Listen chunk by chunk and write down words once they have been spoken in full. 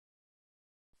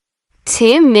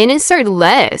10 minutes or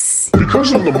less.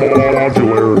 Because of the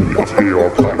modularity of AR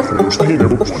platforms, they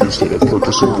never instead of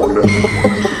purchasing one that.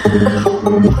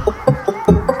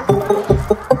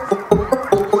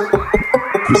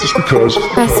 This is because.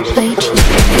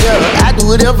 Yeah, I do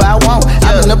whatever I want.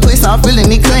 I'm in the place, I'm feeling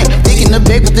it clean. Dick in the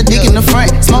back with the dick in the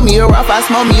front. Smoke me a rough, I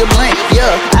smoke me a blunt.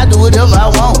 Yeah, I do whatever I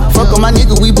want. Fuck on my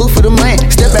nigga, we book for the money.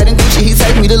 Step out in Gucci, he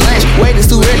take me to lunch. Wait, it's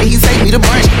too early, he take me to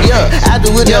brunch. Yeah, I do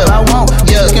whatever I want.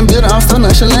 Yeah, can build it, I'm so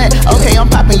nonchalant. Okay,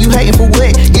 I'm popping, you hating for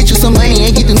what? Get you some money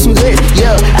and get them some good.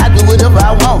 Yeah, I do whatever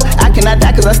I want. I cannot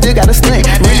die cause I still got a stunt.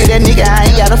 Really, that nigga, I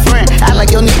ain't got a friend. I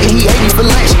like your nigga, he ate me for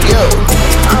lunch. Yo.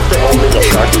 After owning a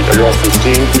crappy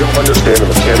AR-15, you'll understand the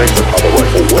mechanics of how the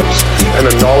rifle works, and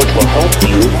the knowledge will help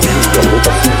you use them with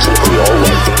a future AR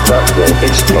rifle that won't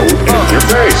explode in your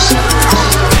face.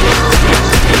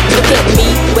 Look at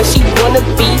me, where she wanna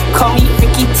be. Call me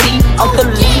Ricky T. Off the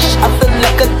leash, I feel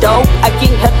like a dog. I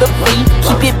get hella free.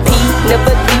 Keep it P,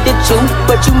 never needed you,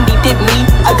 but you needed me.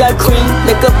 I got cream,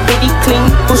 like a bitty clean.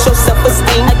 Boost your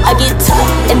self-esteem. I get tough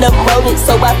in the morning,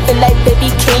 so I feel like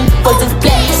baby king. Was this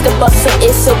black, the boss of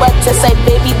it, so I dress like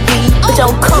baby B. But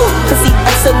I'm cool, pussy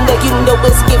ass a nigga, you know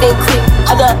it's giving creep.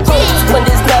 I got hoes when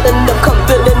there's not enough, come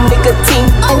build a nigga team.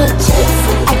 I need chips,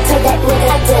 I tell that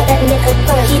nigga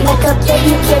first. He like a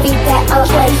baby, carry that all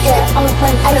right there.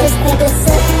 I just need a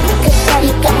sip, cause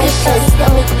shawty got me shirts.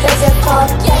 Got me crazy, call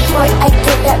that boy, I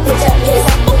get that bitch up, yes.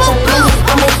 Bitch, I'm money,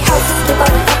 on my house, give a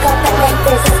fuck up that like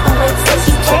this. On my face,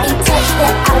 you can't be touched,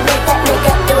 that I let that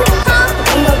nigga do it.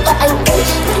 I know that I'm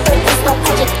rich, but it's my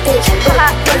magic bitch.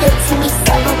 But it to me,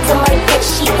 something to my bitch,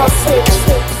 she gon' switch.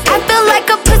 I feel like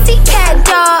a pussycat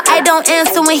doll. I don't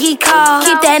answer when he calls.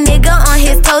 Keep that nigga on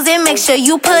his toes and make sure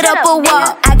you put up a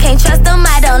wall. I can't trust him,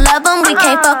 I don't love him. We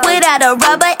can't fuck without a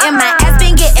rubber. And my ass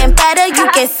been getting fatter, you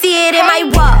can see it in my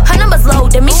walk. Her number's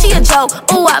low, to me she a joke.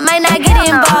 Ooh, I might not get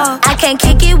involved. I can't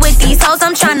kick it with these hoes,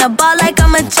 I'm tryna ball like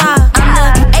I'm a job. I'm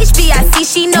the HBIC,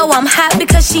 she know I'm hot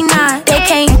because she not. They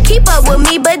can't keep up with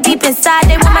me, but deep inside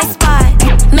they want my spot.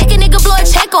 Make a nigga blow a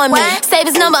check on me. Save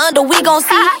his number under, we gon'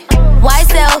 see.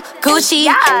 YSL, Gucci,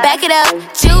 back it up,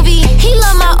 Juvie. He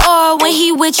love my aura, when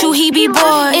he with you, he be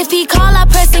bored. If he call, I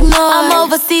press ignore. I'm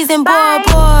overseas and bored.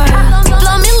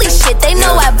 Blow Millie shit, they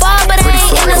know I ball, but I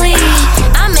ain't in the league.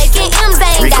 I'm making M's,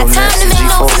 I ain't got time to make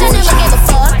no sense. I never gave a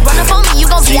fuck. Run up on me, you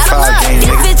gon' be out of luck.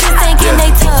 These bitches thinking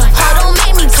they tough. Hold on,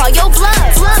 make me call your bluff.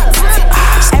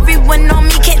 Everyone on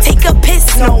me can't take a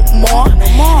piss no more.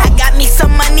 I got me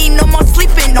some money, no more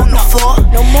sleeping on the floor.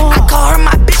 I call her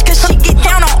my bitch cause she get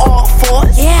down on all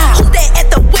fours. Who that at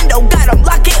the window got them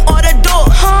locking all the doors?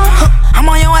 I'm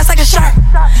on your ass like a shark.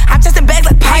 I'm testing bags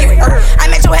like pirate. I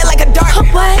make your head like a dart.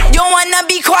 You don't wanna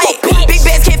be quiet. Big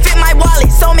bags can't fit my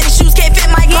wallet. So many shoes can't fit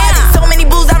my closet. So many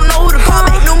blues, I don't know who to call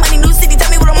back. New money, new city, tell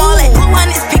me what I'm all at. Blue one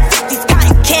is pick 50s,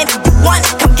 cotton candy. You want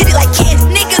it, come get it like candy.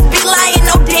 Niggas be lying,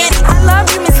 no dandy. I love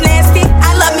you, Miss Nasty.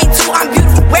 I love me too, I'm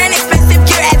beautiful. Wearing expensive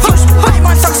gear at you. I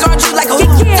run socks around you like a hoop.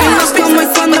 Nos como y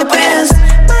cuando puedas.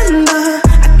 Mando,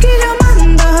 aquí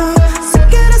llamando. Si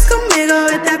quieres conmigo,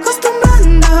 vete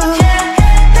acostumbrando.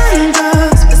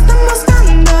 Tantos me están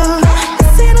buscando. Y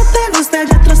si no te gusta,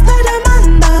 ya otro está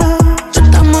llamando. Yo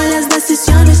tomo las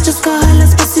decisiones, yo escojo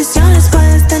las posiciones.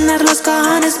 Puedes tener los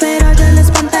cojones, pero yo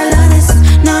los pantalones.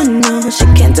 No, no, she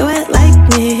can't do it like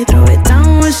me. Throw it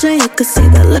down, wish you could see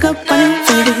the look up on your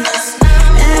face.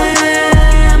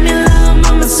 A mi lado,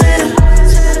 mamacita.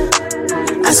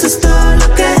 Haces todo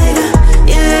lo que diga.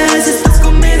 Yeah, si estás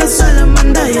conmigo, solo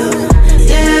mando yo.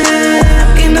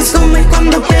 Yeah, aquí nos como y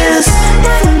cuando quieras.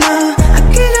 Mando,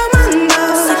 aquí llamando.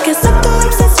 Sé que es tu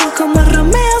obsesión como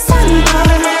Romeo Santos.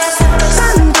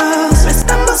 Santos me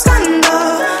están buscando.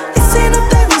 Y si no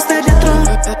te gusta, ya otro.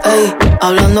 Ey,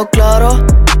 hablando claro,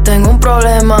 tengo un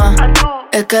problema.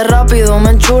 Es que rápido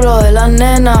me enchulo de las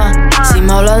nenas. Si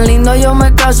me hablan lindo yo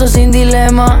me caso sin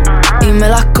dilema. Y me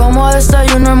las como a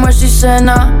desayuno, almuerzo y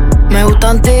cena. Me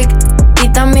gustan tic y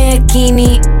también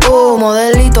skinny.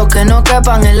 Modelitos que no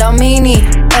quepan en la mini.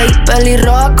 Ey,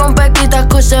 pelirroja con pequitas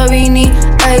Cusevini.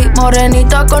 Ey,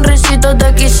 morenita con risitos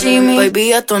de Kissimmee.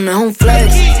 Baby, esto no es un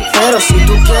flex, pero si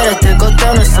tú quieres te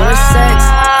costeo, no es solo el sex.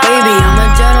 Baby, I'm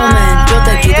a gentleman, yo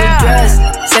te quito el dress.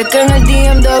 Sé que en el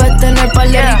DM debes tener par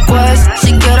de requests.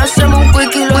 Si quieres hacemos un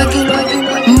quickie,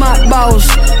 My boss,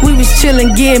 we was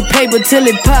chillin' getting paper till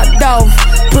it popped off.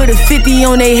 Put a 50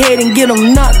 on their head and get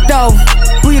them knocked off.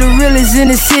 We the realest in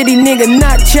the city, nigga,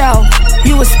 not y'all.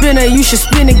 You a spinner, you should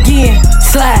spin again.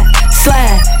 Slide,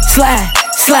 slide, slide,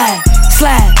 slide,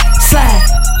 slide, slide.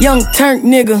 Young turnt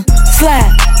nigga.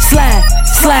 Slide, slide,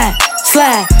 slide,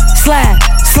 slide, slide,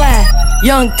 slide.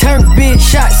 Young turnt bitch,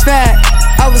 shots fired.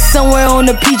 I was somewhere on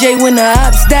the PJ when the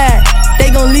ops died. They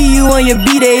gon' leave you on your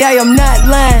B-Day, I am not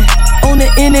lying. On the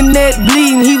internet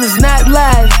bleeding, he was not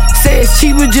live. Say it's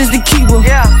cheaper just to keep him.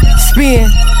 Yeah. Spin,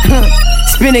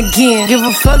 spin again. Give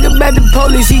a fuck about the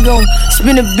police, he gon'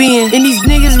 spin a bin. And these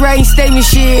niggas writing statement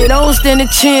shit, don't stand a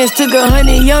chance. Took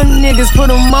 100 young niggas,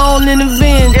 put them all in the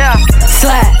van. Yeah.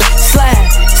 Slide, slide,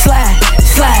 slide,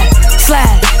 slide,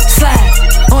 slide, slide.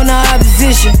 On the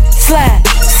opposition, slide,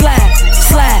 slide,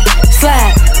 slide,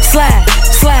 slide, slide,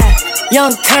 slide.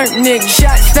 Young turn nigga,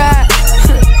 shot style.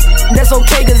 That's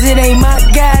okay, cause it ain't my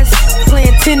guys.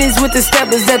 Playing tennis with the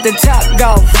steppers at the top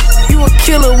golf. You a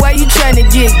killer, why you tryna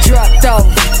get dropped off?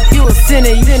 You a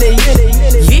sinner,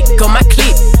 Lick on my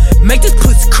clip, make this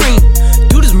pussy cream.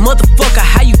 Do this motherfucker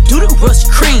how you do them rush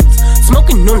creams.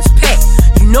 Smoking on this pack,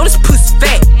 you know this pussy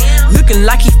fat. Looking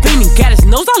like he fiending, got his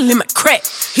nose all in my crack.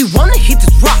 He wanna hit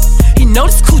this rock, he know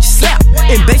this coochie slap.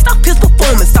 And based off his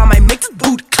performance, I might make this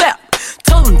booty clap.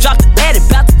 Told him drop the ad,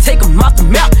 about to take him off the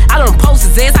map. I don't post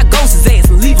his ass, I ghost his ass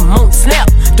and leave him on the snap.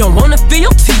 Don't wanna feel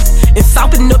your teeth and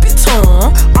soften up your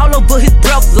tongue. All over his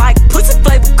breath like pussy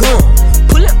flavor gum.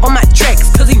 Pullin' on my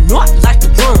tracks cause he know I like to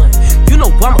run. You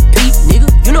know I'm a beat nigga,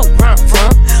 you know where I'm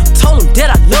from. Told him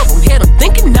that I love him, had him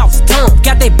thinking I was dumb.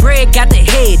 Got that bread, got that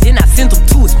head, then I sent him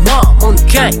to his mom on the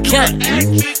gang.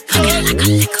 Looking like a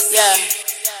liquor. Yeah.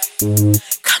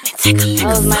 Come and take a liquor.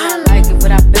 Hoes might not like it,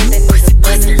 but I bet that nigga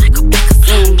buzzing like a pickle.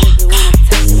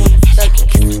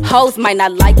 Hoes might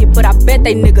not like it, but I bet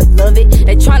they niggas love it.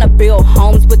 They tryna build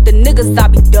homes, but the niggas I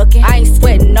be ducking. I ain't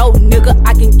sweating no nigga,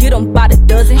 I can get them by the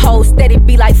dozen. Hoes steady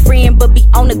be like friend, but be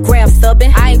on the gram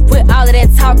subbing. I ain't with all of that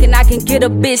talking, I can get a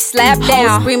bitch slapped down.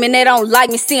 Hoes screaming they don't like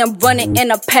me, see them running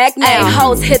in a pack now. Ay,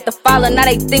 hoes hit the follow, now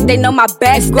they think they know my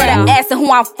background. Instead of asking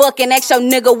who I'm fucking, ask your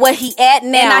nigga where he at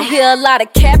now. And I hear a lot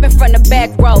of capping from the back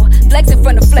row, flexing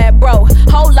from the flat bro.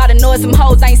 Whole lot of noise from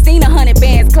hoes, I ain't seen 100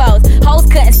 bands close. Hoes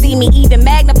couldn't see me, even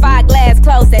magnify glass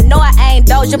close. And know I ain't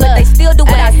Doja, but they still do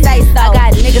what I say so.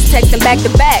 I got niggas texting back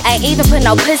to back, ain't even put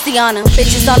no pussy on them.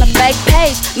 Bitches on the fake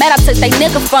page, mad I took they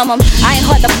nigga from them. I ain't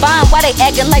hard to find, why they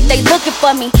acting like they looking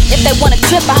for me? If they wanna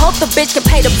trip, I hope the bitch can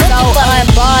pay the bill. So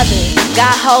unbothered,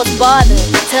 got hoes bothered.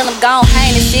 Tell them gon'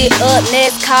 hang the shit up,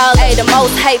 next call. Ayy, the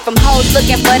most hate from hoes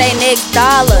looking for they next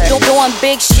dollar. Doing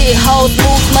big shit, hoes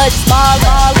move much smaller.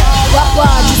 Why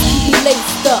just keep me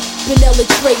laced up? Vanilla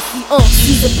Tracy,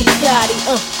 Caesar Bugatti,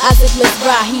 Isaac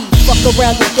Mizrahi. Fuck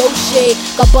around the Dolce,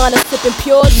 Gabbana sipping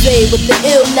Pure Zay with the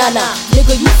ill nana.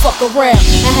 Nigga, you fuck around.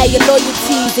 I had your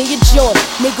loyalties in your joint,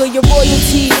 nigga, your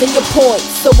royalties and your points.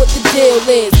 So what the deal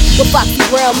is? With Foxy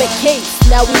Brown McCase,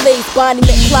 now we lace Bonnie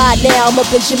McClyde. Now I'm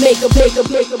up in Jamaica,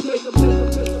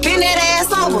 Bend that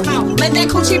ass over, let that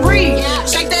coochie breathe.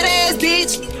 Shake that ass,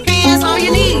 bitch. Hands on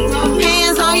your knees,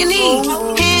 hands on your knees,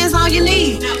 hands on your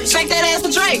knees. Shake that ass for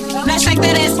Drake, now shake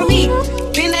that ass for me.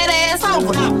 Bend that ass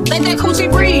over, let that coochie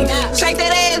breathe. Shake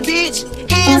that ass, bitch.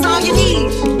 Hands on your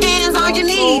knees, hands on your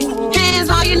knees, hands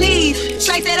on your knees.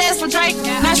 Shake that ass for Drake,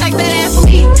 now shake that ass for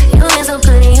me. You ain't so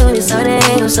pretty, you just so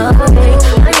that you so pretty.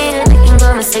 I need a thinking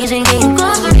conversation, get you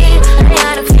close to me. I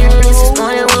got a feeling this is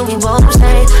more than what we both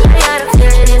say. I got a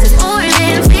feeling this is more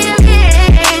than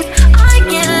feelings. I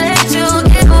can't let you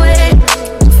get away.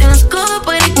 Feels good,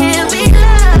 but it can't be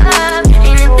love.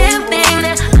 Ain't a damn thing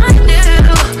that I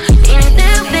do. Ain't a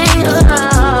damn thing at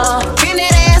all. Bend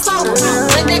that ass over,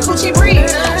 let that coochie breathe.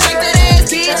 Shake that ass,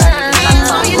 bitch. Hands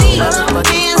on your knees,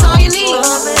 hands on your knees,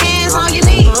 hands on your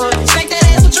knees. Shake that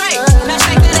ass for Drake, now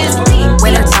shake that ass for me.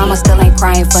 Winter time, I still ain't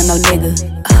crying for no nigga.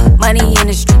 Money in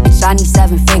the street, bitch, I need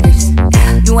 7 figures.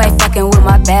 You ain't fucking with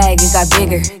my bag, it got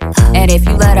bigger. And if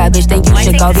you love that bitch, then you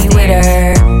should go be with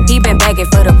her. He been begging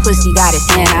for the pussy, got his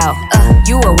hand out.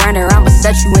 You a runner, I'ma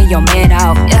set you and your man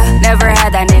out. Never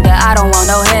had that nigga, I don't want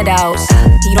no handouts.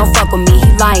 He don't fuck with me, he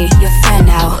lying, he a fan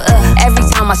now. Every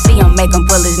time I see him, make him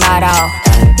pull his knot out.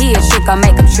 He a chick, I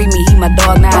make him treat me, he my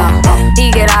dog now.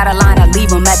 He get out of line, I leave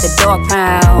him at the dog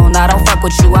pound. I don't fuck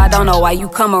with you, I don't know why you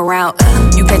come around.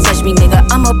 You can't touch me, nigga,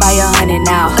 I'ma buy 100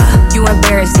 now. You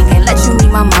embarrassing, can't let you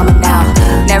meet my mama now.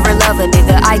 Never love a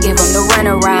nigga, I give him the run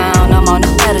around. I'm on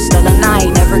the pedestal and I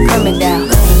ain't never coming down.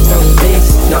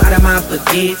 No out of my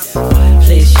baguettes,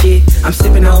 play shit, I'm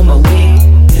sipping on my wig.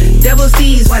 Double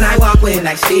C's when I walk with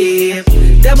like shit.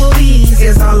 Double E's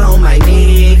is all on my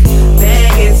neck.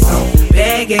 Baggins on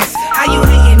baggins. How you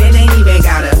hatin' and ain't even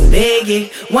gotta beg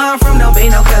it. One from no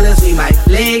pain, no colors, we might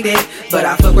flag it. But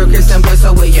I fuck with Kristen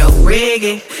Bristol with your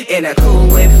reggae. In a cool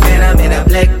whip, phantom, in a